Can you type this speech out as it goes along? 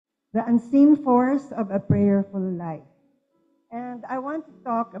the unseen force of a prayerful life. And I want to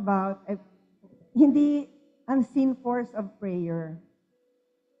talk about hindi unseen force of prayer.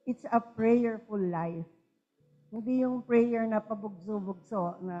 It's a prayerful life. Hindi yung prayer na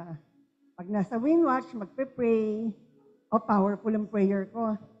pabugso-bugso na pag nasa Winwatch, magpe-pray, powerful ang prayer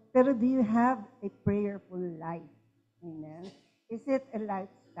ko. Pero do you have a prayerful life? Amen? Is it a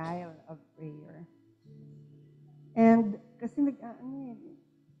lifestyle of prayer? And, kasi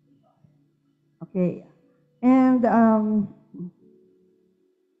okay. And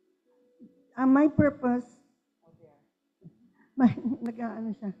my purpose, my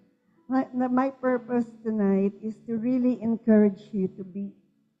purpose tonight is to really encourage you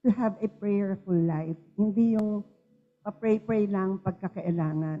to have a prayerful life. Hindi yung pray lang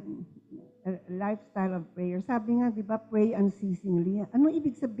pagkakailangan. A lifestyle of prayer. Sabi nga, di ba, pray unceasingly. Ano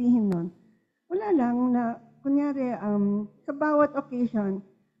ibig sabihin nun? Wala lang na, kunyari, sa bawat occasion,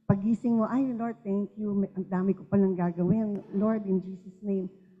 pagising mo, ay, Lord, thank you. Ang dami ko palang gagawin. Lord, in Jesus'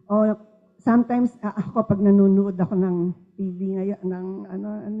 name. O, sometimes, ako, pag nanonood ako ng TV ngayon, ng,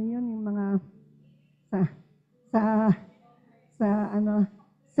 ano yun, yung mga,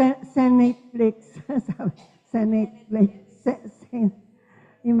 Senateflix,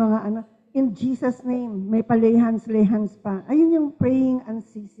 yung mga in Jesus' name, may lay-hands pa. Ayun yung praying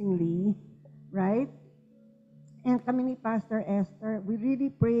unceasingly, right? And kami ni Pastor Esther, we really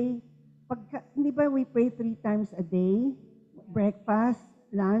pray, hindi ba we pray 3 times a day? Breakfast,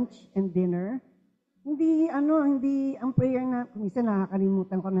 lunch, and dinner. Hindi ang prayer na, minsan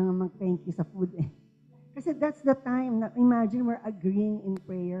nakakalimutan ko na nga mag-thank you sa food eh. Kasi that's the time na imagine we're agreeing in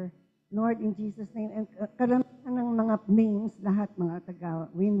prayer. Lord, in Jesus' name, and karamihan ng mga names, lahat mga taga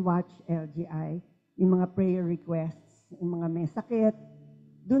Winwatch, LGI, yung mga prayer requests, yung mga may sakit,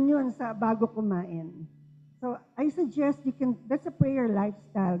 dun yun sa bago kumain. So I suggest that's a prayer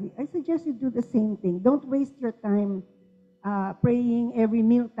lifestyle. I suggest you do the same thing. Don't waste your time praying every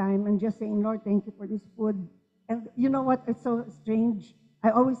meal time and just saying, Lord, thank you for this food. And you know what, it's so strange.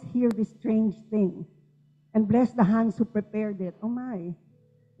 I always hear this strange thing. And bless the hands who prepared it. Oh my.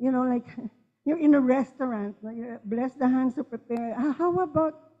 You know, like, you're in a restaurant, bless the hands who prepare. How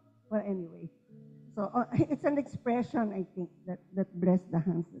about, well, anyway. So, it's an expression, I think, that bless the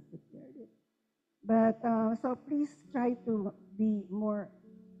hands that prepared it. But, so please try to be more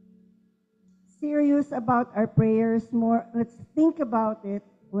serious about our prayers, let's think about it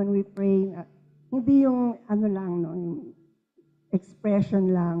when we pray. Hindi yung, yung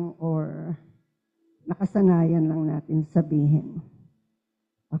expression lang or nakasanayan lang natin sabihin.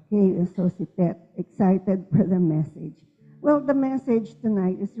 Okay, so si Tet, excited for the message. Well, the message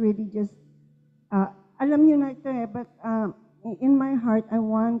tonight is really just, alam niyo na ito but in my heart, I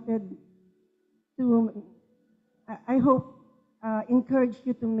wanted to, I hope, encourage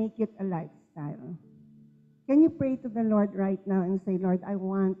you to make it a lifestyle. Can you pray to the Lord right now and say, Lord, I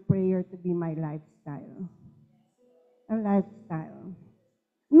want prayer to be my lifestyle? A lifestyle.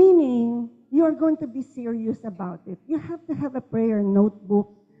 Meaning, you're going to be serious about it. You have to have a prayer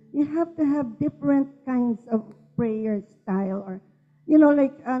notebook. You have to have different kinds of prayer style or,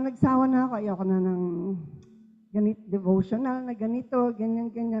 like, nagsawa na ako, ayoko na ng devotional na ganito,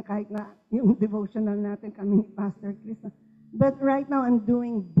 ganyan, kahit na yung devotional natin kami ni Pastor Chris. But right now, I'm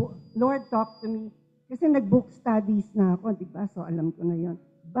doing, Lord, talk to me. Kasi nag-book studies na ako, di ba? So, alam ko na yun.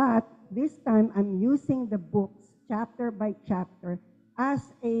 But, this time, I'm using the books, chapter by chapter, as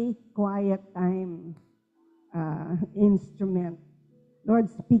a quiet time instrument.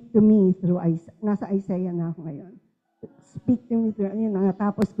 Lord, speak to me through Isaiah. Nasa Isaiah na ako ngayon. Speak to me through,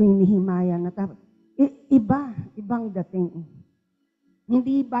 natapos ko yung Nehemiah. Ibang dating.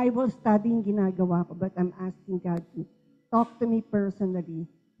 Hindi Bible study yung ginagawa ko, but I'm asking God to talk to me personally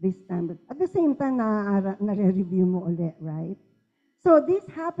this time. But at the same time, nare-review mo ulit, right? So this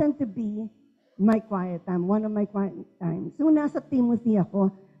happened to be my quiet time, one of my quiet times. So nasa Timothy ako.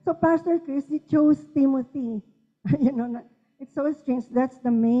 So Pastor Chris, you chose Timothy. It's so strange. That's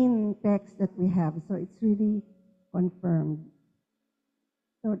the main text that we have. So it's really confirmed.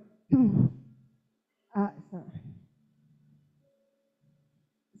 So,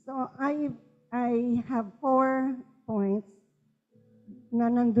 so I have 4 points na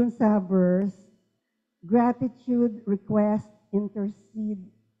nandun sa verse. Gratitude, request, intercede,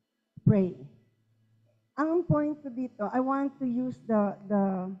 pray. Ang point ko dito, I want to use the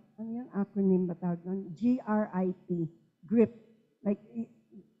ano yung acronym ba tawag doon? GRIT. Grip, like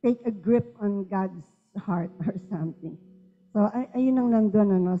take a grip on God's heart or something. So, ayun ang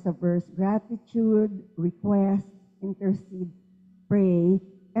nandun sa verse. Gratitude, request, intercede, pray.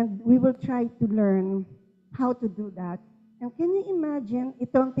 And we will try to learn how to do that And can you imagine,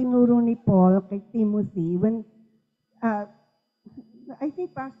 ito ang tinuro ni Paul kay Timothy when, uh, I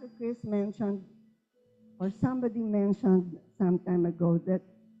think Pastor Chris mentioned, or somebody mentioned some time ago, that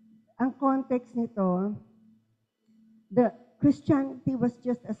ang context nito, the Christianity was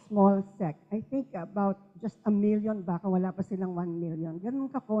just a small sect. I think about just 1 million, baka wala pa silang 1 million. Ganun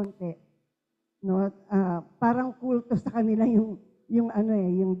kakonti. No? Parang kulto sa kanila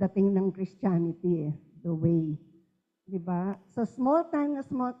yung dating ng Christianity, the way. Diba? So small time,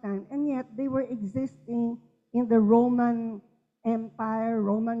 and yet they were existing in the Roman Empire,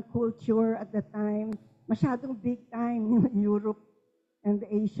 Roman culture at the time. Masyadong big time yung Europe and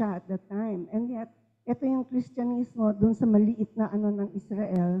Asia at the time. And yet, ito yung Kristyanismo dun sa maliit na ng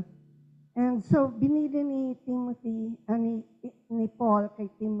Israel. And so, binili ni Timothy, ni Paul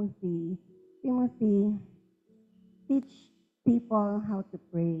kay Timothy, teach people how to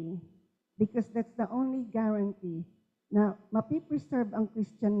pray. Because that's the only guarantee na mapipreserve ang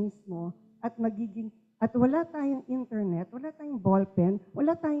Kristyanismo at wala tayong internet, wala tayong ballpen,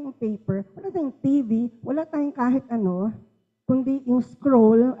 wala tayong paper, wala tayong TV, wala tayong kahit ano, kundi yung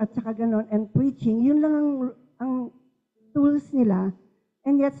scroll at saka ganon and preaching, yun lang ang tools nila.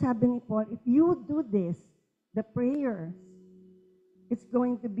 And yet sabi ni Paul, if you do this, the prayers, it's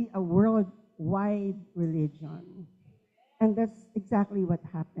going to be a worldwide religion. And that's exactly what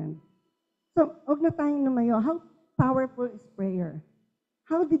happened. So, huwag na tayong lumayo. How powerful is prayer?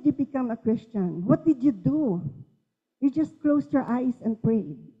 How did you become a Christian? What did you do? You just closed your eyes and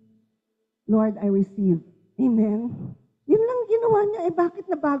prayed. Lord, I receive. Amen? Yun lang ginawa niya. Bakit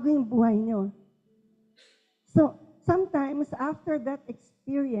nabago yung buhay niyo? So, sometimes after that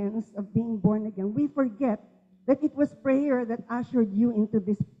experience of being born again, we forget that it was prayer that ushered you into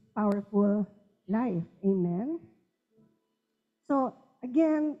this powerful life. Amen? So,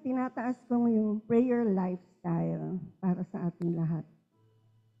 again, tinataas ko yung prayer lifestyle para sa ating lahat.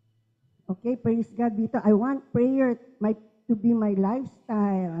 Okay, praise God dito. I want prayer to be my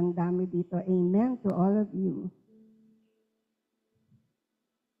lifestyle. Ang dami dito. Amen to all of you.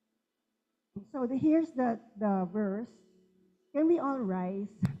 So here's the verse. Can we all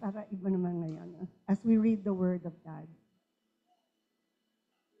rise para iba naman ngayon as we read the Word of God?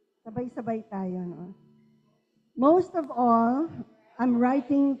 Sabay-sabay tayo, no? Most of all, I'm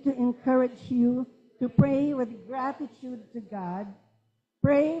writing to encourage you to pray with gratitude to God.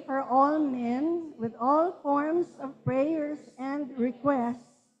 Pray for all men with all forms of prayers and requests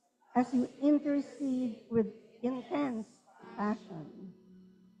as you intercede with intense passion.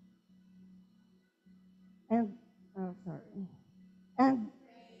 And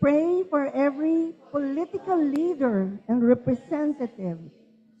pray for every political leader and representative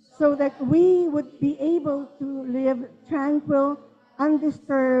so that we would be able to live tranquil,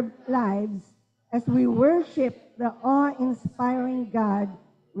 undisturbed lives as we worship the awe-inspiring God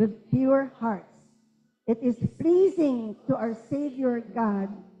with pure hearts. It is pleasing to our Savior God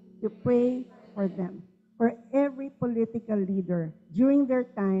to pray for them. For every political leader, during their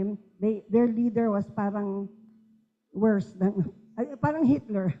time, their leader was parang worse than, parang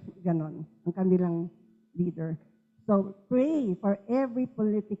Hitler, ganon, ang kanilang leader. So pray for every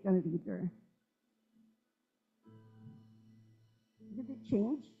political leader. Did it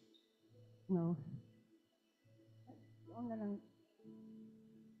change? No.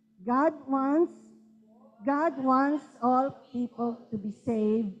 God wants all people to be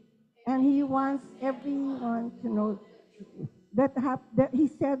saved, and He wants everyone to know that He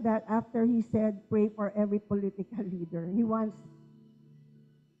said that after He said, pray for every political leader. He wants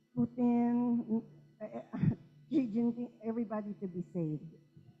Putin, Xi Jinping, everybody to be saved.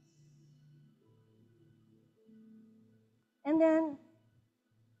 And then,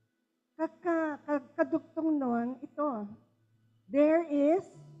 kadugtong nun, ito, there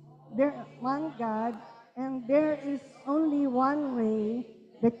one God, and there is only one way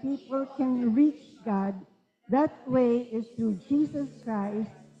that people can reach God. That way is through Jesus Christ,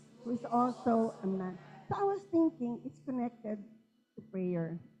 who is also a man. So I was thinking, it's connected to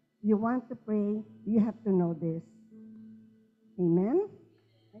prayer. You want to pray, you have to know this. Amen?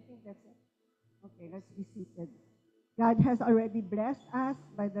 I think that's it. Okay, let's be seated. God has already blessed us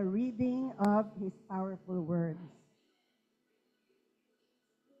by the reading of His powerful words.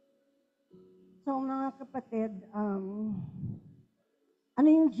 So mga kapatid, ano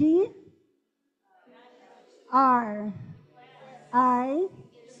yung G? R, I,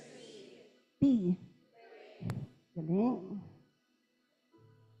 P. Galing.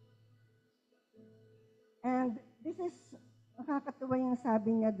 And this is, nakakatuwa yung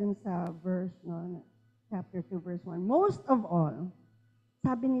sabi niya dun sa verse, no, chapter 2, verse 1. Most of all,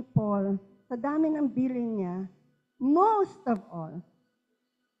 sabi ni Paul, sa dami ng bilin niya, most of all,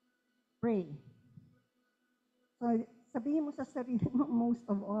 pray. So, sabihin mo sa sarili mo, most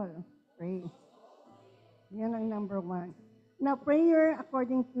of all, pray. Yan ang number one. Now, prayer,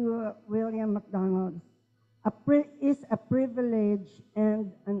 according to William MacDonald, is a privilege and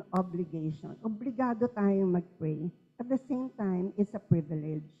an obligation. Obligado tayong mag-pray. At the same time, it's a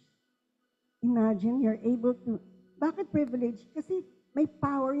privilege. Imagine you're able to, bakit privilege? Kasi may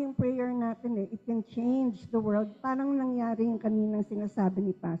power yung prayer natin eh. It can change the world. Parang nangyari yung kaninang sinasabi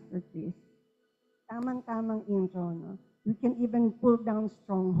ni Pastor Chris. Tamang-tamang intro, no? We can even pull down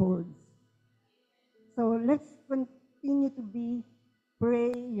strongholds. So let's continue to be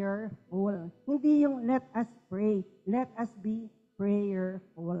prayerful. Hindi yung let us pray. Let us be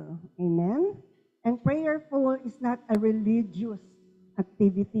prayerful. Amen? And prayerful is not a religious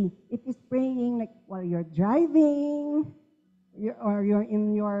activity. It is praying like while you're driving, or you're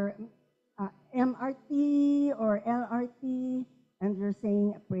in your MRT or LRT, and you're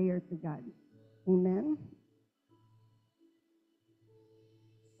saying a prayer to God. Amen?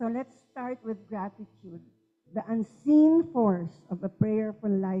 So let's start with gratitude. The unseen force of a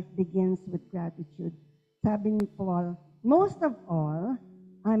prayerful life begins with gratitude. Sabi ni Paul, most of all,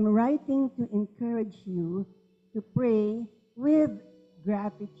 I'm writing to encourage you to pray with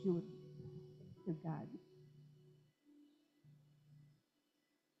gratitude to God.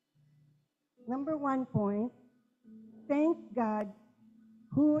 Number 1 point, thank God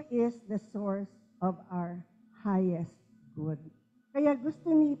who is the source of our highest good. Kaya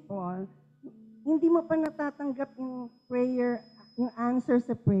gusto ni Paul, hindi mo pa natatanggap yung prayer, yung answer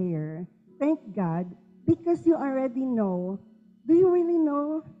sa prayer. Thank God, because you already know. Do you really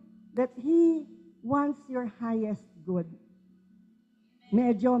know that He wants your highest good?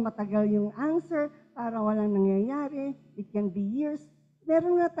 Medyo matagal yung answer, para walang nangyayari. It can be years.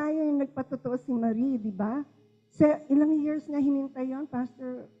 Meron nga tayo yung nagpatotoo si Marie, di ba? Sa ilang years na hinintay yon,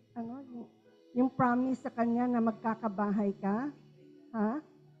 Pastor, yung promise sa kanya na magkakabahay ka, ha?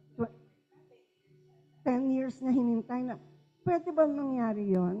 10 years na hinintay na, pwede ba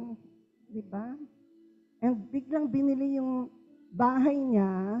mangyari yon? Di ba? And biglang binili yung bahay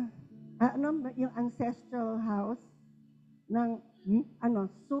niya, yung ancestral house, ng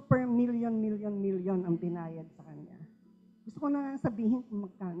super million ang binayad sa kanya. Gusto ko na sabihin kung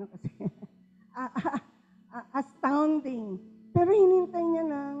magkano kasi astounding. Pero hinintay niya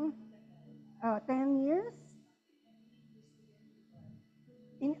ng 10 years.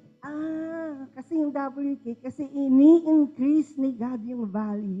 Kasi yung WK, kasi ini-increase ni God yung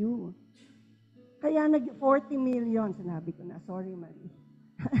value. Kaya nag-40 million, sinabi ko na, sorry Marie.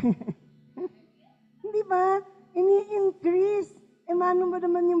 Hindi ba? Ini-increase. Mano ba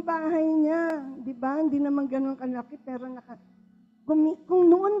naman yung bahay niya? Di ba? Hindi naman ganun kalaki, pero kung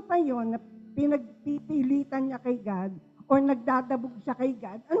noon pa yon na pinagpipilitan niya kay God, or nagdadabog siya kay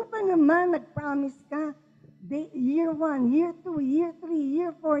God, ano pa naman, nag-promise ka? Year 1, year 2, year 3,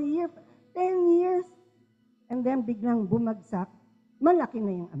 year 4, year 10 years, and then biglang bumagsak, malaki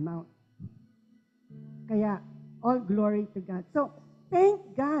na yung amount. Kaya, all glory to God. So, thank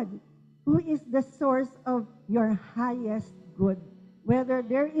God, who is the source of your highest good. Whether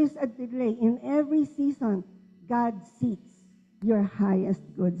there is a delay in every season, God seeks your highest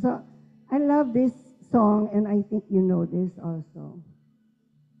good. So, I love this song, and I think you know this also.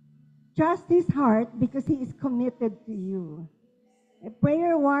 Trust His heart because He is committed to you. A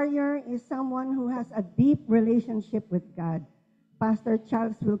prayer warrior is someone who has a deep relationship with God. Pastor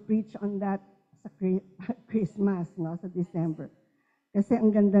Charles will preach on that sa Christmas, no, sa December. Kasi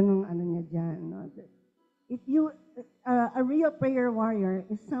ang ganda ng niya dyan. No? If you, a real prayer warrior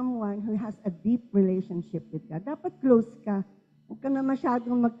is someone who has a deep relationship with God. Dapat close ka. Huwag ka na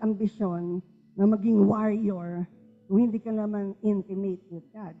masyadong mag-ambisyon na maging warrior kung hindi ka naman intimate with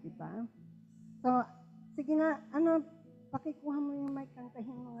God, di ba? So, sige nga, pakikuha mo yung mic,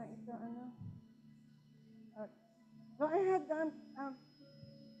 kantahin mo nga ito, go ahead,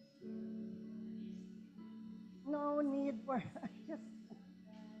 no need for, just,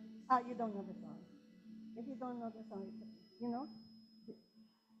 you don't know the song. If you don't know the song, you know?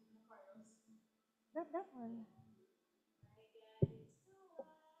 That one.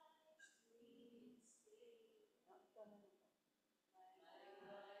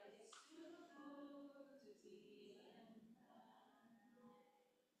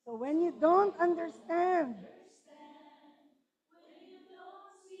 So when you don't understand,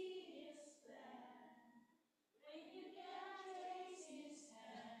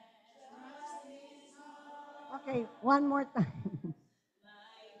 okay, one more time.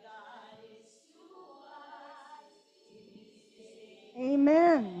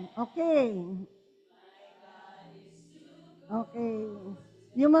 Amen. Okay.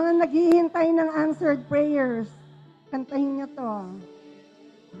 Yung mga naghihintay ng answered prayers, kantahin niyo to.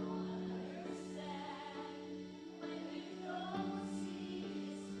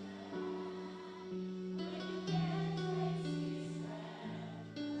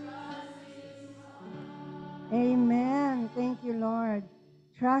 Amen. Thank you, Lord.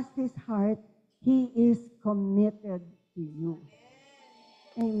 Trust His heart. He is committed to you.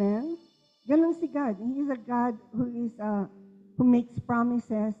 Amen. Ganon si God. He is a God who makes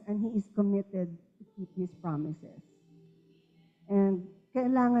promises and He is committed to keep His promises. And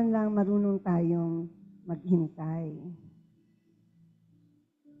kailangan lang marunong tayong maghintay.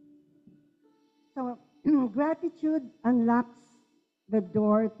 So, gratitude unlocks the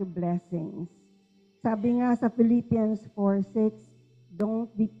door to blessings. Sabi nga sa Philippians 4:6, don't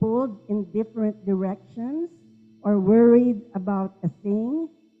be pulled in different directions or worried about a thing.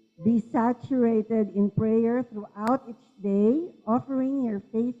 Be saturated in prayer throughout each day, offering your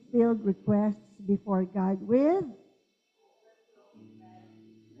faith-filled requests before God with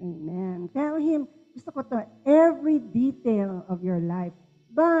Amen. Tell Him, gusto ko to, every detail of your life,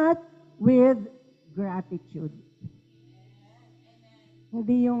 but with gratitude.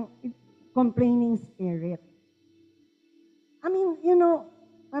 Hindi yung complaining spirit. I mean,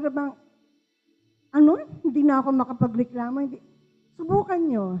 para bang, hindi na ako makapagreklamo. Subukan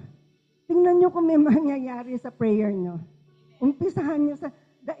nyo. Tingnan nyo kung may mangyayari sa prayer nyo. Umpisahan nyo sa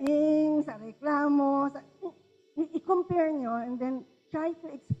daing, sa reklamo, i-compare nyo, and then try to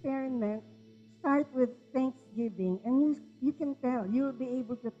experiment. Start with thanksgiving, and you can tell. You'll be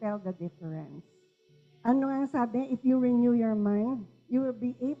able to tell the difference. Ano ang sabi? If you renew your mind, you will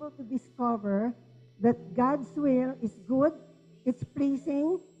be able to discover that God's will is good, it's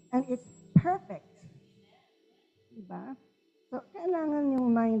pleasing, and it's perfect. Diba? So, kailangan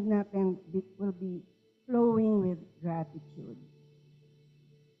yung mind natin will be flowing with gratitude.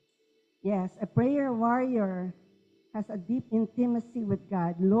 Yes, a prayer warrior has a deep intimacy with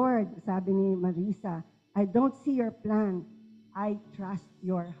God. Lord, sabi ni Marisa, I don't see your plan. I trust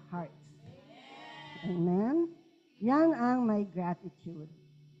your heart. Amen? Yan ang my gratitude.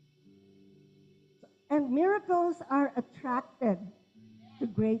 And miracles are attracted to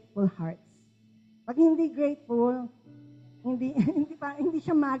grateful hearts. Pag hindi grateful, hindi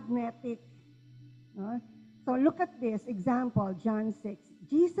siya magnetic. No? So look at this example, John 6.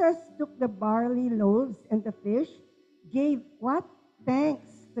 Jesus took the barley loaves and the fish, gave what?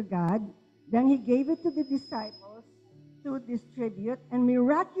 Thanks to God. Then He gave it to the disciples to distribute, and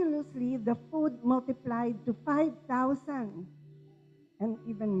miraculously, the food multiplied to 5,000 and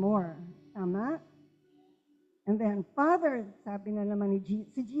even more. Tama? And then, Father, sabi na naman ni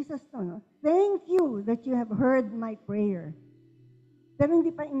si Jesus to, no? Thank you that you have heard my prayer. Pero hindi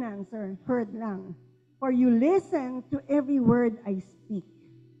pa in-answer, heard lang. For you listen to every word I speak.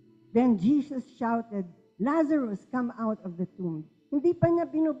 Then Jesus shouted, Lazarus, come out of the tomb. Hindi pa niya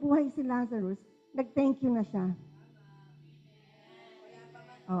binubuhay si Lazarus, nag-thank you na siya.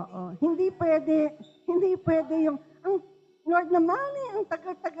 Oo. Hindi pwede yung, ang Lord naman ang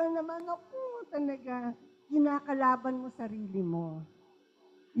tagal-tagal naman, ako talaga, kinakalaban mo sarili mo.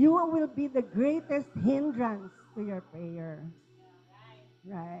 You will be the greatest hindrance to your prayer.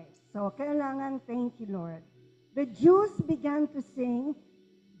 Right. So, kailangan, thank you, Lord. The Jews began to sing,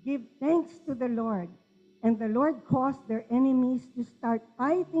 give thanks to the Lord. And the Lord caused their enemies to start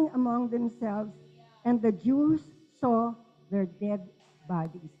fighting among themselves, and the Jews saw their dead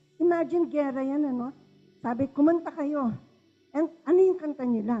bodies. Imagine, gera yan, ano? Sabi, kumanta kayo. And ano yung kanta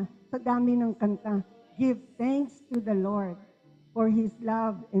nila? Sa dami ng kanta, give thanks to the Lord, for His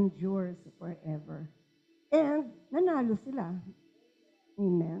love endures forever. And nanalo sila.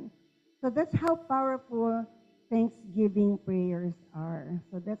 Amen. So that's how powerful Thanksgiving prayers are.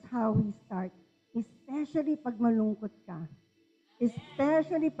 So that's how we start. Especially pag malungkot ka.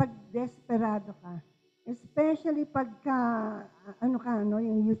 Especially pag desperado ka. Especially pagka,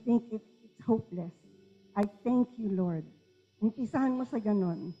 yung you think it's hopeless. I thank you, Lord. Umpisahan mo sa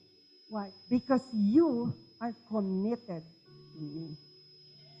ganon. Why? Because you are committed to me.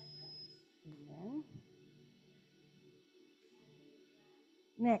 Amen.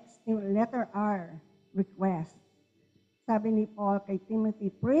 Next, yung letter R, request. Sabi ni Paul kay Timothy,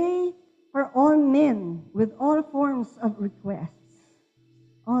 pray for all men with all forms of requests.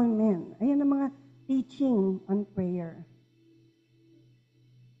 All men. Ayan ang mga teaching on prayer.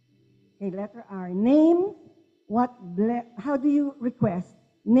 Okay, letter R. Name what, how do you request?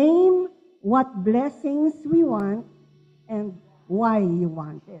 Name what blessings we want and why you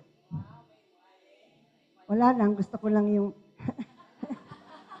want it. Wala lang, gusto ko lang yung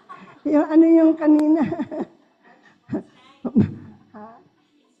yung ano yung kanina. Ha?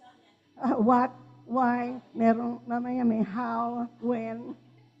 What, why, merong, mamaya may how, when.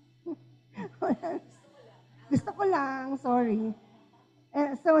 Gusto ko lang, sorry.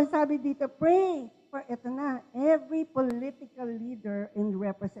 So sabi dito, pray for ito na, every political leader and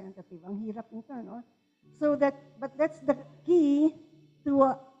representative. Ang hirap nito, no? But that's the key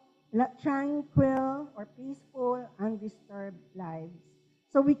to tranquil or peaceful, undisturbed lives.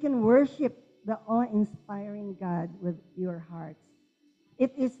 So we can worship the awe-inspiring God with your hearts.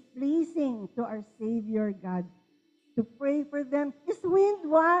 It is pleasing to our Savior God to pray for them. Is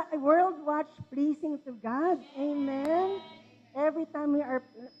World Watch pleasing to God? Amen? Every time we are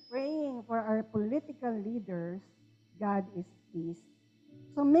praying for our political leaders, God is pleased.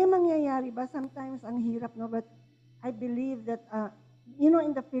 So may mangyayari ba? Sometimes ang hirap, no? But I believe that, in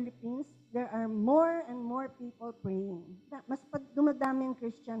the Philippines, there are more and more people praying. Mas dumadami ang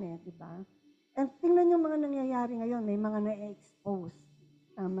Christian di ba? And tingnan yung mga nangyayari ngayon, may mga na-expose.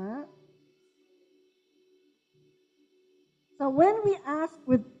 Tama? So when we ask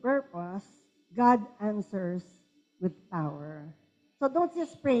with purpose, God answers with power. So don't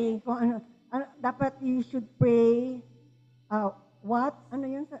just pray kung ano dapat you should pray what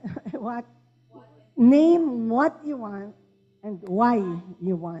what name what you want and why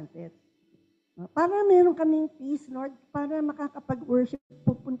you want it. Para meron kaming peace, Lord, para makakapag-worship,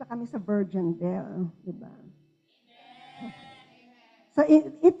 pupunta kami sa Virgin Bell, di ba? So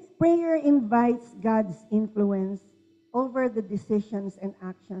prayer invites God's influence over the decisions and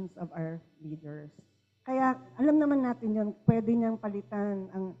actions of our leaders. Kaya alam naman natin yun, pwede niyang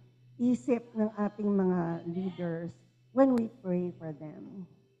palitan ang isip ng ating mga leaders when we pray for them.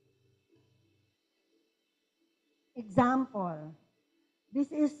 Example,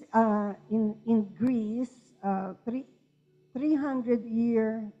 this is in Greece, 300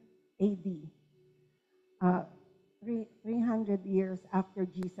 year AD. 300 years after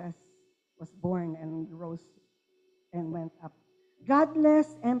Jesus was born and rose and went up.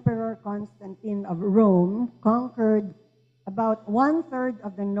 Godless Emperor Constantine of Rome conquered about 1/3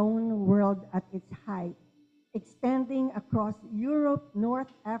 of the known world at its height, extending across Europe, North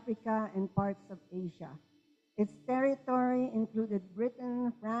Africa, and parts of Asia. Its territory included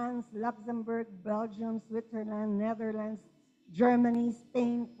Britain, France, Luxembourg, Belgium, Switzerland, Netherlands, Germany,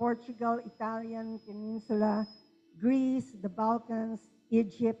 Spain, Portugal, Italian Peninsula, Greece, the Balkans,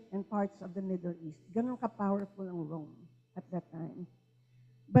 Egypt, and parts of the Middle East. Ganun ka-powerful ang Rome at that time.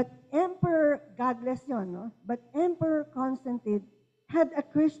 But Emperor, godless yun, no? But Emperor Constantine had a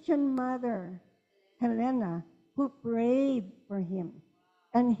Christian mother, Helena, who prayed for him.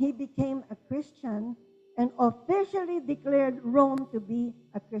 And he became a Christian and officially declared Rome to be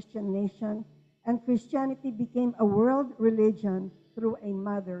a Christian nation. And Christianity became a world religion through a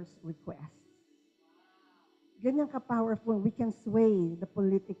mother's request. Ganyan ka-powerful, we can sway the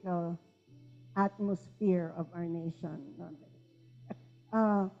political atmosphere of our nation.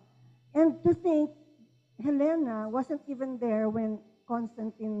 And to think, Helena wasn't even there when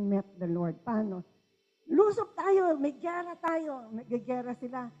Constantine met the Lord. Paano? Lusob tayo, may gyera tayo. Nag-gyera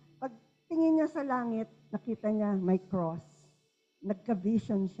sila. Pag tingin niya sa langit, nakita niya may cross.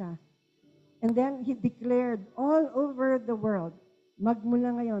 Nagka-vision siya. And then he declared all over the world,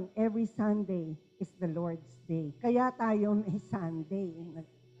 magmula ngayon, every Sunday is the Lord's Day. Kaya tayo may Sunday.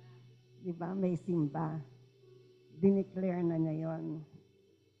 Diba? May simba. Dineclare na niya yon.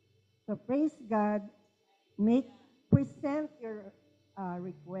 So praise God. Present your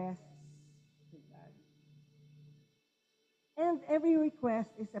requests to God. And every request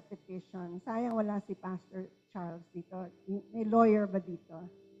is a petition. Sayang wala si Pastor Charles dito. May lawyer ba dito?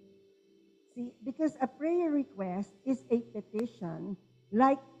 See, because a prayer request is a petition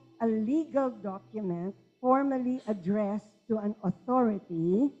like a legal document formally addressed to an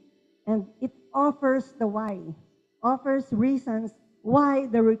authority, and it offers the why, offers reasons why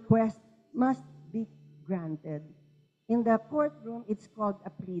the request must be granted. In the courtroom, it's called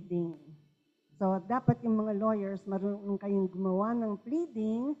a pleading. So, dapat yung mga lawyers, marunong kayong gumawa ng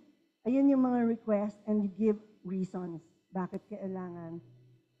pleading, ayun yung mga request, and you give reasons. Bakit kailangan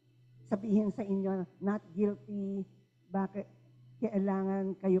sabihin sa inyo, not guilty, bakit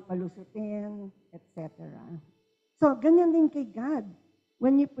kailangan kayo palusutin, etc. So, ganyan din kay God.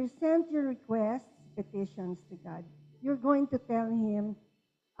 When you present your requests, petitions to God, you're going to tell Him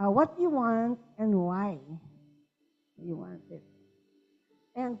what you want and why you want it.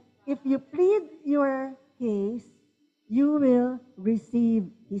 And if you plead your case, you will receive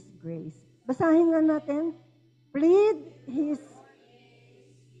His grace. Basahin nga natin. Plead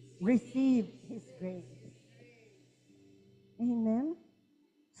receive His grace. Amen?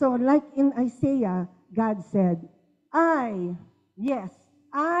 So like in Isaiah, God said,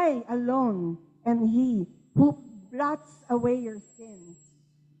 I alone am he who blots away your sins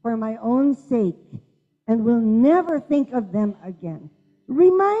for my own sake and will never think of them again.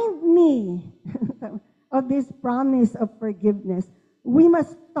 Remind me of this promise of forgiveness. We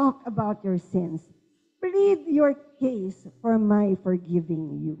must talk about your sins. Plead your case for my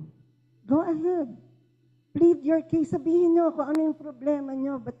forgiving you. Go ahead. Plead your case. Sabihin nyo kung ano yung problema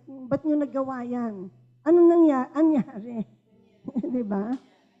nyo. Ba't nyo nagawa yan? Anong nangyari? Diba?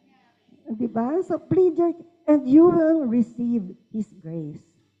 Diba? So plead your case. And you will receive His grace.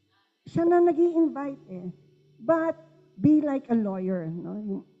 Siya na nag-i-invite eh. But be like a lawyer.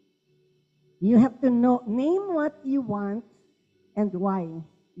 No? You have to name what you want and why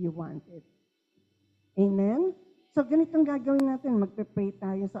you want it. Amen? So ganitong gagawin natin. Magpe-pray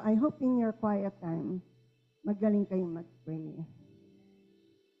tayo. So I hope in your quiet time, magaling kayong mag-pray.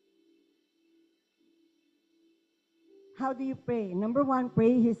 How do you pray? Number one,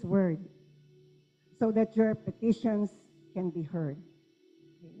 pray His word so that your petitions can be heard.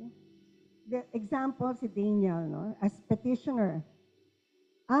 Okay? The example, si Daniel, no? As petitioner,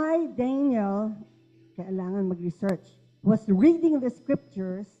 Daniel, kailangan mag-research, was reading the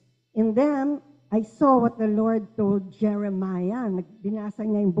scriptures. In them, I saw what the Lord told Jeremiah. Binasa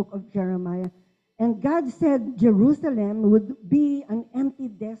niya yung book of Jeremiah. And God said Jerusalem would be an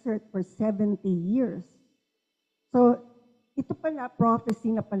empty desert for 70 years. So, ito pala,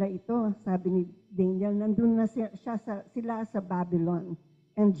 prophecy na pala ito, sabi ni Daniel, nandun na sila sa Babylon.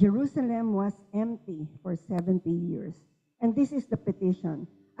 And Jerusalem was empty for 70 years. And this is the petition.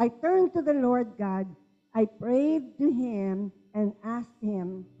 I turned to the Lord God, I prayed to Him and asked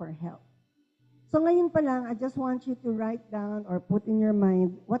Him for help. So ngayon pa lang, I just want you to write down or put in your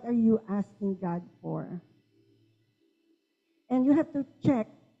mind, what are you asking God for? And you have to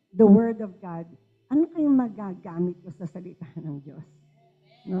check the Word of God. Ano kayong magagamit ko sa salita ng Diyos?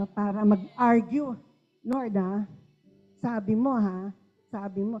 No, para mag-argue. Lord, sabi mo.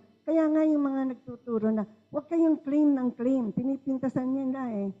 Kaya nga yung mga nagtuturo na, huwag kayong claim ng claim. Pinipintasan nila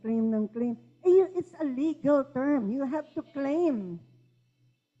claim ng claim. It's a legal term. You have to claim.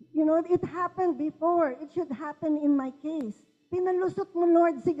 You know, it happened before. It should happen in my case. Pinalusot mo,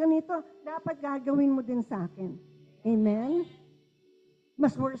 Lord, si ganito, dapat gagawin mo din sa akin. Amen?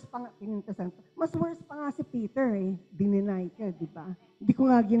 Mas worse pa nga, mas worse pa nga si Peter dininay ka, di ba? Hindi ko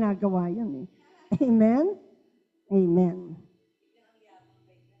nga ginagawa yun Amen? Amen.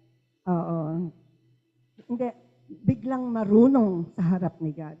 Oo. Hindi, biglang marunong sa harap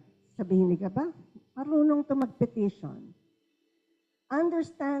ni God. Sabihin ni God ba? Marunong to mag-petition.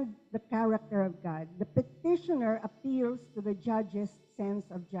 Understand the character of God. The petitioner appeals to the judge's sense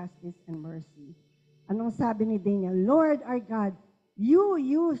of justice and mercy. Anong sabi ni Daniel? Lord our God, You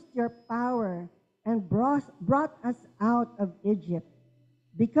used your power and brought us out of Egypt.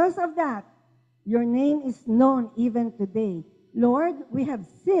 Because of that, your name is known even today. Lord, we have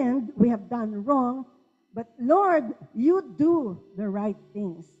sinned, we have done wrong, but Lord, you do the right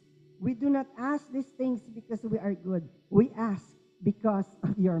things. We do not ask these things because we are good. We ask because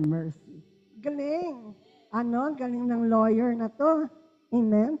of your mercy. Galing! Galing ng lawyer na to.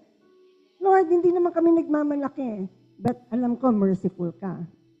 Amen? Lord, hindi naman kami nagmamalaki. But alam ko, merciful ka.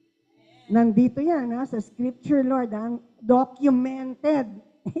 Nandito yan, sa scripture, Lord, documented.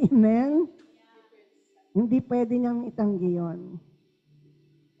 Amen? Hindi pwede niyang itanggi yun.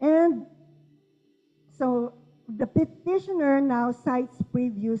 And so, the petitioner now cites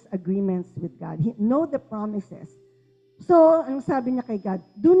previous agreements with God. He know the promises. So, ang sabi niya kay God,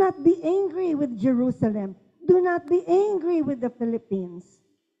 do not be angry with Jerusalem. Do not be angry with the Philippines.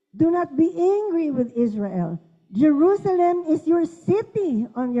 Do not be angry with Israel. Jerusalem is your city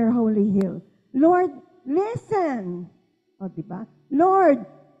on your holy hill. Lord, listen. O, diba? Lord,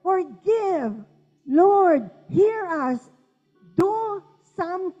 forgive. Lord, hear us. Do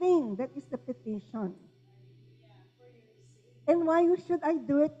something. That is the petition. And why should I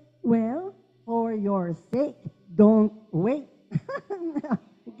do it? Well, for your sake. Don't wait.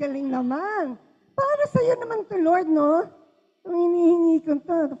 Galing naman. Para sa'yo naman to, Lord, no? Itong hinihingi ko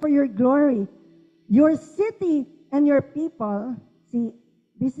to, for your glory. Your city and your people, see,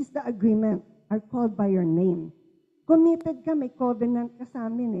 this is the agreement, are called by your name. Committed ka, may covenant ka sa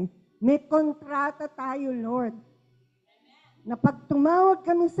amin May kontrata tayo, Lord. Na pag tumawag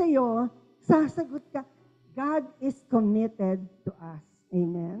kami sa iyo, sasagot ka. God is committed to us.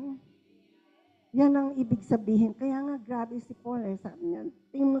 Amen? Yan ang ibig sabihin. Kaya nga, grabe si Paul sabi niya,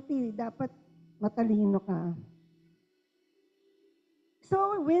 Timothy, dapat matalino ka.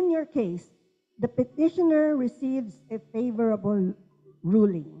 So, win your case. The petitioner receives a favorable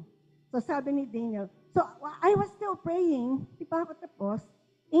ruling. So sabi ni Daniel, so I was still praying, di pa ako tapos,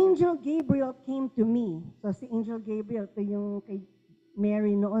 Angel Gabriel came to me. So si Angel Gabriel, ito yung kay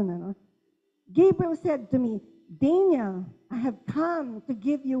Mary noon, ano? Gabriel said to me, Daniel, I have come to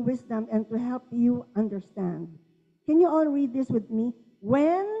give you wisdom and to help you understand. Can you all read this with me?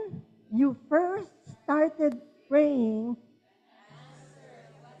 When you first started praying,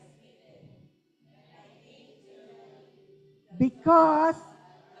 because,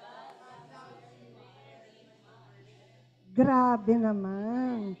 grabe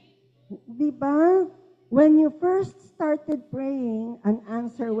naman. Di ba? When you first started praying, an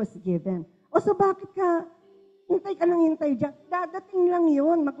answer was given. O so bakit ka, hintay ka lang hintay dyan. Dadating lang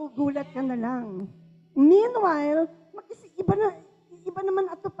yun, magugulat ka na lang. Meanwhile, iba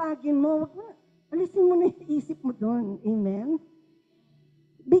naman atupagin mo. Wag mo na, alisin mo na yung isip mo doon. Amen?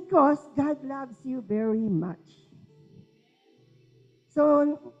 Because God loves you very much.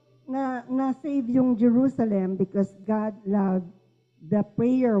 So, na-save yung Jerusalem because God loved the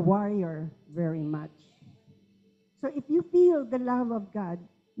prayer warrior very much. So if you feel the love of God,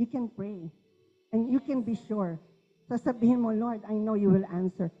 you can pray. And you can be sure. Sasabihin mo, Lord, I know you will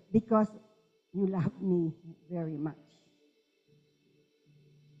answer because you love me very much.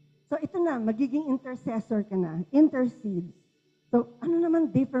 So ito na, magiging intercessor ka na. Intercede. So ano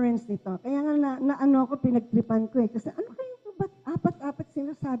naman difference nito? Kaya nga na ako, pinagtripan ko eh. Kasi ano kayo, ba't apat-apat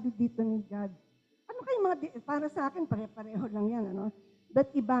sinasabi dito ni God? Ano kayo para sa akin, pare-pareho lang yan, ano? But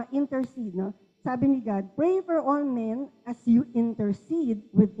iba, intercede, no? Sabi ni God, pray for all men as you intercede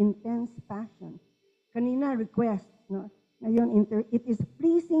with intense passion. Kanina, request, no? Ngayon, it is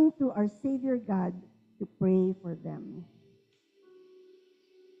pleasing to our Savior God to pray for them.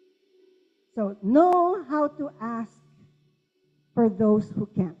 So, know how to ask for those who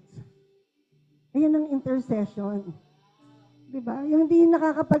can't. Ayan ang intercession. Diba? Yung hindi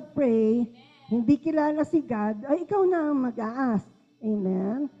nakakapag-pray, hindi kilala si God, ay ikaw na ang mag-a-ask.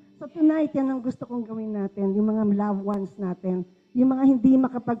 Amen? So tonight, yan ang gusto kong gawin natin, yung mga loved ones natin, yung mga hindi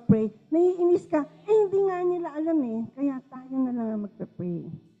makapag-pray, naiinis ka, hindi nga nila alam eh, kaya tayo na lang ang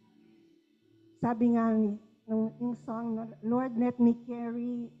magpa-pray. Sabi nga yung song, Lord, let me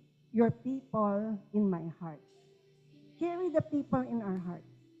carry your people in my heart. Carry the people in our heart.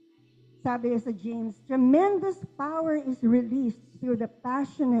 Sabi sa James, tremendous power is released through the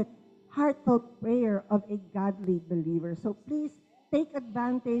passionate, heartfelt prayer of a godly believer. So please, take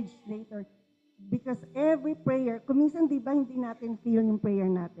advantage later because every prayer, kuminsan di ba hindi natin feel yung prayer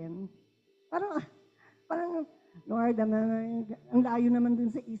natin? Parang Lord, ang layo naman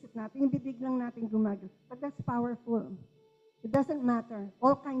dun sa isip natin, yung bibig lang natin gumagalaw. But that's powerful. It doesn't matter.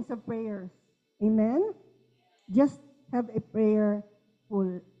 All kinds of prayers. Amen? Just have a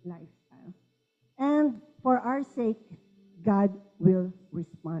prayerful lifestyle. And for our sake, God will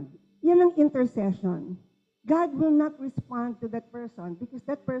respond. Yan ang intercession. God will not respond to that person because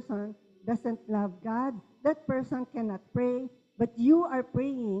that person doesn't love God. That person cannot pray. But you are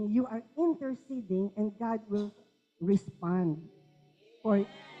praying, you are interceding, and God will respond.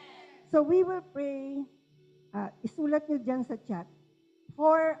 So we will pray, isulat nyo dyan sa chat,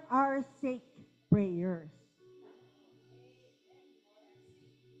 for our sake prayers.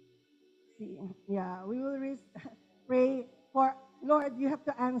 Yeah, we will pray for, Lord, you have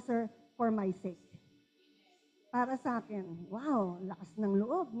to answer for my sake. Para sa akin, wow, lakas ng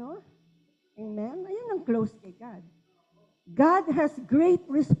loob, no? Amen? Ayun ang close kay God. God has great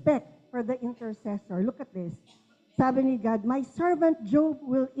respect for the intercessor. Look at this. Sabi ni God, my servant Job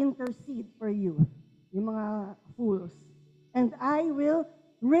will intercede for you. Yung mga fools. And I will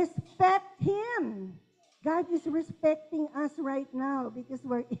respect him. God is respecting us right now because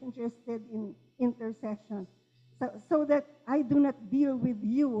we're interested in intercession. So that I do not deal with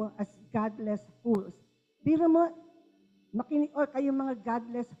you as godless fools. Biro mo, kayong mga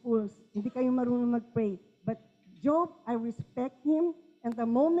godless fools, hindi kayo marunong mag-pray. But Job, I respect him, and the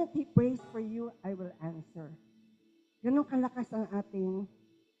moment he prays for you, I will answer. Ganun kalakas ang ating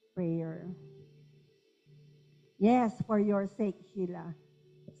prayer. Yes, for your sake, Sheila.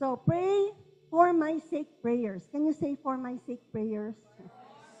 So, pray for my sake prayers. Can you say for my sake prayers?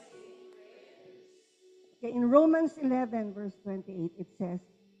 Okay, in Romans 11, verse 28, it says,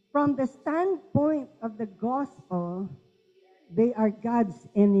 from the standpoint of the gospel, they are God's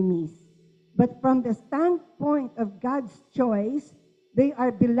enemies. But from the standpoint of God's choice, they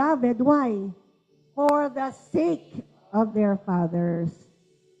are beloved. Why? For the sake of their fathers.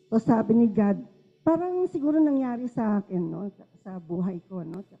 So sabi ni God, parang siguro nangyari sa akin, no? Sa buhay ko.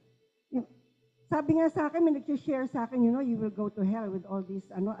 No? Sabi nga sa akin, may nag-share sa akin, you will go to hell with all this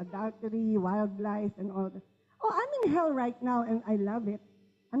adultery, wildlife, and all that. Oh, I'm in hell right now, and I love it.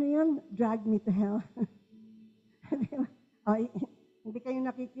 Ano yun? Drag me to hell. Hindi kayo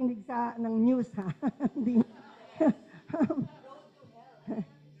nakikinig ng news, ha? Hindi.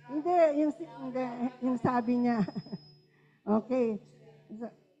 Hindi, yung sabi niya. Okay.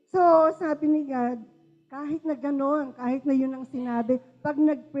 So, sabi ni God, kahit na gano'n, kahit na yun ang sinabi, pag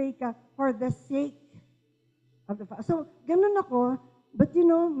nag-pray ka for the sake of the Father. So, gano'n ako, but you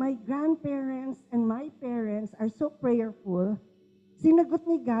know, my grandparents and my parents are so prayerful. Sinagot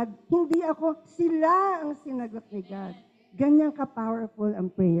ni God, hindi ako, sila ang sinagot ni God. Ganyan ka-powerful ang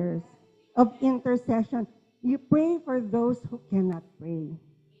prayers of intercession. You pray for those who cannot pray.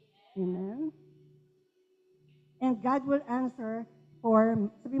 Amen? And God will answer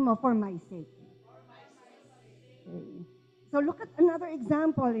sabi mo, for my sake. Okay. So look at another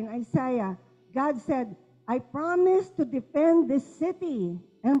example in Isaiah. God said, I promise to defend this city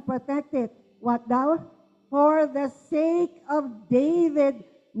and protect it. What thou? For the sake of David,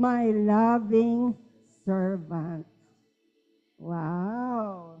 my loving servant.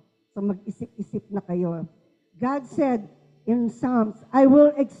 Wow. So mag-isip-isip na kayo. God said in Psalms, I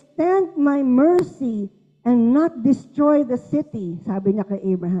will extend my mercy and not destroy the city, sabi niya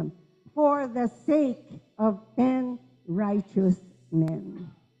kay Abraham, for the sake of 10 righteous men.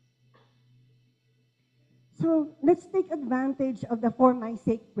 So, let's take advantage of the for my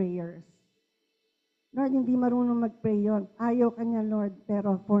sake prayers. Lord, hindi marunong mag-pray yun. Ayaw ka niya, Lord,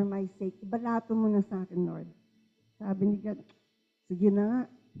 pero for my sake, ibalato mo na sa akin, Lord. Sabi ni God, sige na nga,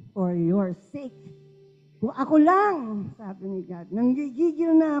 for your sake. Kung ako lang, sabi ni God,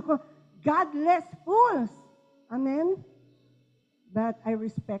 nanggigigil na ako, godless fools. Amen? But I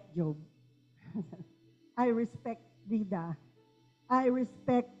respect Job. I respect Vida. I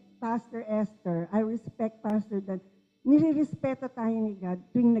respect Pastor Esther. I respect Pastor Dan. Nilirespeto tayo ni God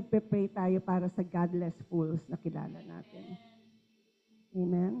tuwing nagpe-pray tayo para sa godless fools na kilala natin.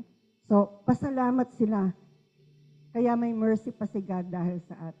 Amen? So, pasalamat sila. Kaya may mercy pa si God dahil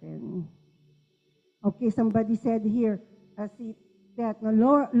sa atin. Okay, somebody said here, that,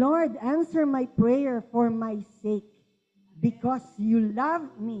 Lord, answer my prayer for my sake because you love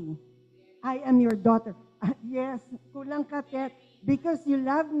me. I am your daughter. Yes, kulang ka, Tet. Because you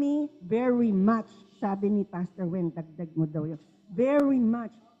love me very much. Sabi ni Pastor Wen, dagdag mo daw yun. Very much.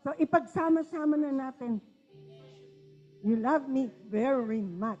 So, ipagsama-sama na natin. You love me very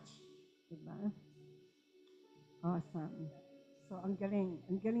much. Diba? Awesome. So, ang galing.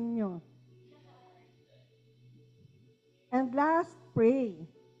 Ang galing nyo. And last, pray.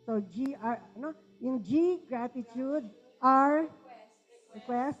 So, yung G, gratitude. R,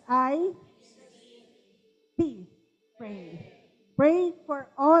 request. I, P, pray. Pray for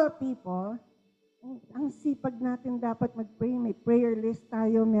all people. Ang sipag natin dapat mag-pray. May prayer list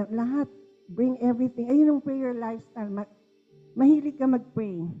tayo. May lahat. Bring everything. Ayun yung prayer lifestyle. Mahilig ka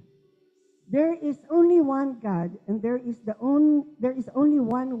mag-pray. There is only one God and there is only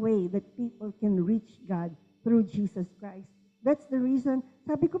one way that people can reach God through Jesus Christ. That's the reason.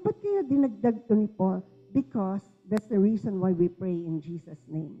 Sabi ko, ba't kaya dinagdag to ni Paul? Because that's the reason why we pray in Jesus'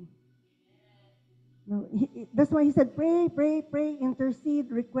 name. No, that's why he said, pray, pray, pray,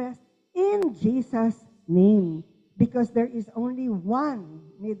 intercede, request in Jesus' name. Because there is only one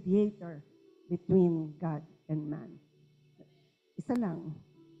mediator between God and man. Isa lang.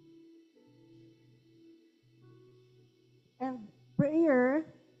 And prayer,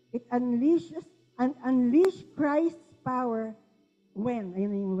 it unleashes Christ's power when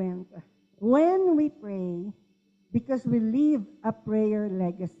we pray, because we leave a prayer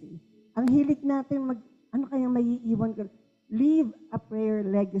legacy. Ang hilig natin ano kaya maiiwan ko? Leave a prayer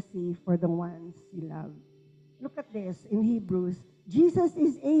legacy for the ones you love. Look at this in Hebrews. Jesus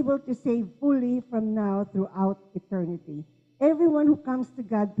is able to save fully from now throughout eternity. Everyone who comes to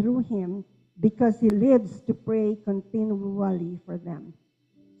God through Him, because He lives to pray continually for them.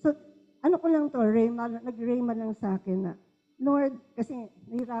 So, ano ko lang to, nag-rema lang sa akin na, Lord, kasi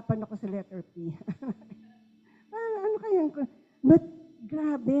nahirapan ako sa letter P. ano kaya? But,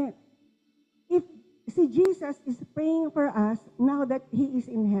 grabe. If si Jesus is praying for us now that He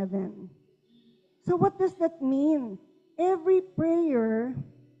is in heaven. So what does that mean? Every prayer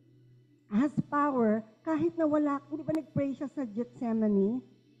has power kahit na hindi ba nag-pray siya sa Gethsemane?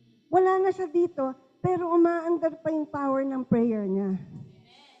 Wala na siya dito, pero umaandar pa yung power ng prayer niya.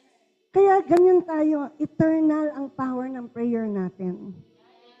 Kaya ganyan tayo, eternal ang power ng prayer natin.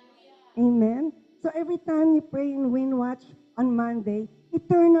 Amen? So every time you pray in Windwatch on Monday,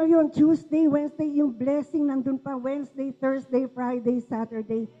 eternal yun. Tuesday, Wednesday, yung blessing nandun pa. Wednesday, Thursday, Friday,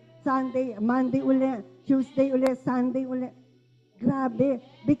 Saturday, Sunday, Monday ulit, Tuesday ulit, Sunday ulit. Grabe.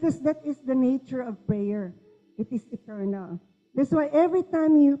 Because that is the nature of prayer. It is eternal. That's why every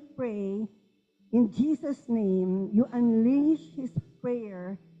time you pray, in Jesus' name, you unleash His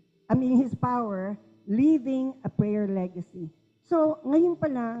prayer, his power, leaving a prayer legacy. So, ngayon pa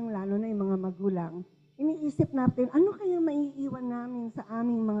lang, lalo na yung mga magulang, iniisip natin, ano kaya maiiwan namin sa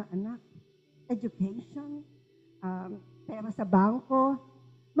aming mga anak? Education, pera sa bangko.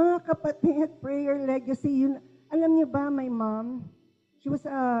 Mga kapatid, prayer legacy, yun. Alam niyo ba, my mom, she was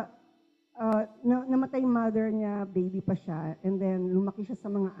namatay mother niya, baby pa siya, and then lumaki siya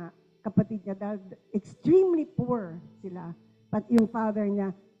sa mga kapatid niya dahil extremely poor sila. But yung father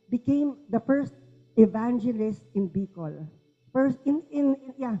niya became the first evangelist in Bicol.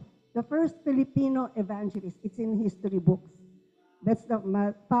 The first Filipino evangelist. It's in history books. That's the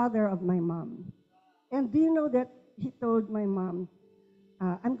father of my mom. And do you know that he told my mom,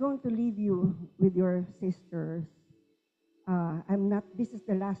 I'm going to leave you with your sisters. This is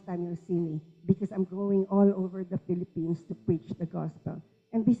the last time you'll see me because I'm going all over the Philippines to preach the gospel.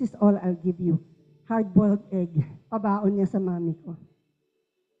 And this is all I'll give you. Hard-boiled egg. Pabaon niya sa mami ko.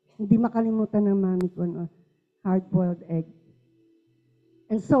 Hindi makalimutan ng mami ko, no? Hard-boiled egg.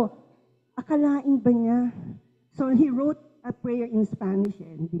 And so, akalain ba niya? So, he wrote a prayer in Spanish.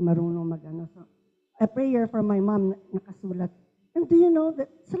 Hindi marunong mag-ano. So, a prayer for my mom nakasulat. And do you know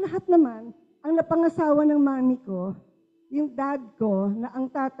that sa lahat naman, ang napangasawa ng mami ko, yung dad ko, na ang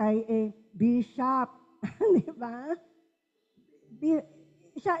tatay bishop. Di ba?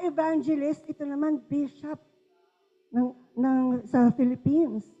 Siya evangelist, ito naman bishop sa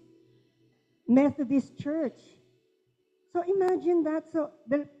Philippines. Methodist Church. So imagine that. So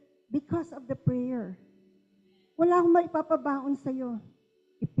because of the prayer, wala akong maipapabaon sa'yo.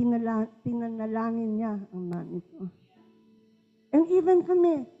 Pinanalangin niya ang mami ko. And even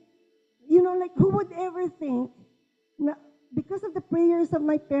kami, like who would ever think na because of the prayers of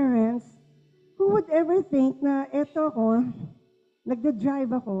my parents, who would ever think na eto ako,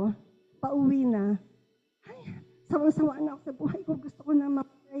 nagda-drive ako, pauwi na, ay, sawang-sawa na ako sa buhay ko, gusto ko na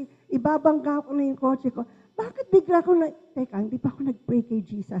mag-pray, ibabangga ko na yung kotse ko. Bakit bigla ko teka, hindi pa ako nag-pray kay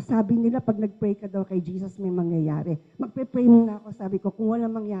Jesus. Sabi nila, pag nag-pray ka daw kay Jesus, may mangyayari. Magpe-pray muna ako, sabi ko, kung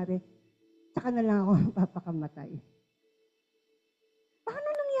walang mangyari, saka na lang ako papakamatay. Paano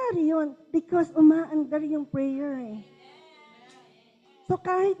nangyari yun? Because umaandar yung prayer So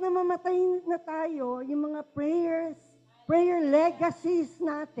kahit na mamatay na tayo, yung mga prayer legacies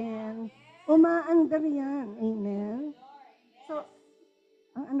natin, umaandar yan. Amen? So,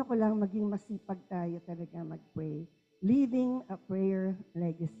 ang ano ko lang, maging masipag tayo talaga mag-pray. Leaving a prayer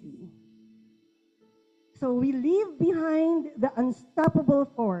legacy. So we leave behind the unstoppable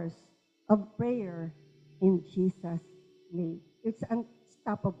force of prayer in Jesus' name. It's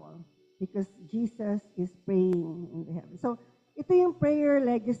unstoppable because Jesus is praying in the heavens. So, ito yung prayer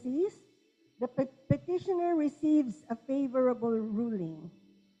legacies. The petitioner receives a favorable ruling.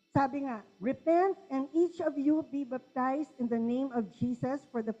 Sabi nga, repent and each of you be baptized in the name of Jesus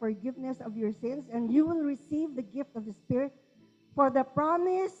for the forgiveness of your sins, and you will receive the gift of the Spirit. For the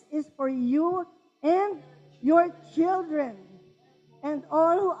promise is for you and your children and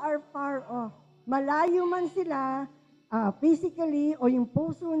all who are far off. Malayo man sila, physically, o yung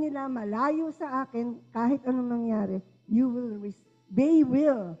puso nila malayo sa akin, kahit anong mangyari, they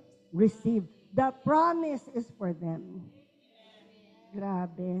will receive. The promise is for them.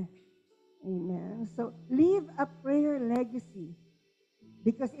 Grabe. Amen. So, leave a prayer legacy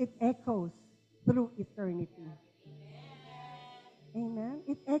because it echoes through eternity. Amen.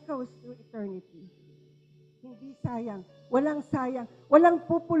 It echoes through eternity. Hindi sayang. Walang sayang. Walang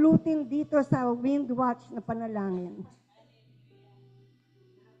pupulutin dito sa wind watch na panalangin.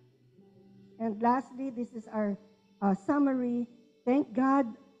 And lastly, this is our summary. Thank God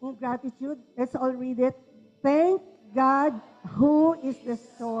in gratitude. Let's all read it. Thank God who is the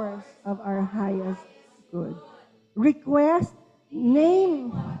source of our highest good. Request, name,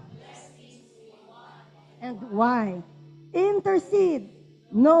 and why. Intercede,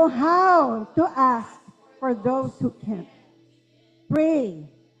 know how to ask for those who can't. Pray,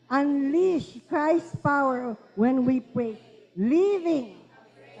 unleash Christ's power when we pray, leaving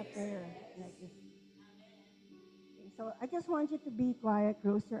a prayer like this. So I just want you to be quiet,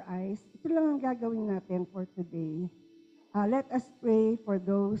 close your eyes. Ito lang ang gagawin natin for today. Let us pray for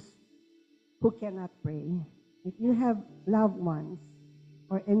those who cannot pray. If you have loved ones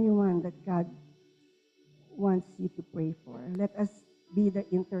or anyone that God wants you to pray for, let us be the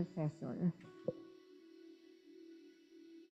intercessor.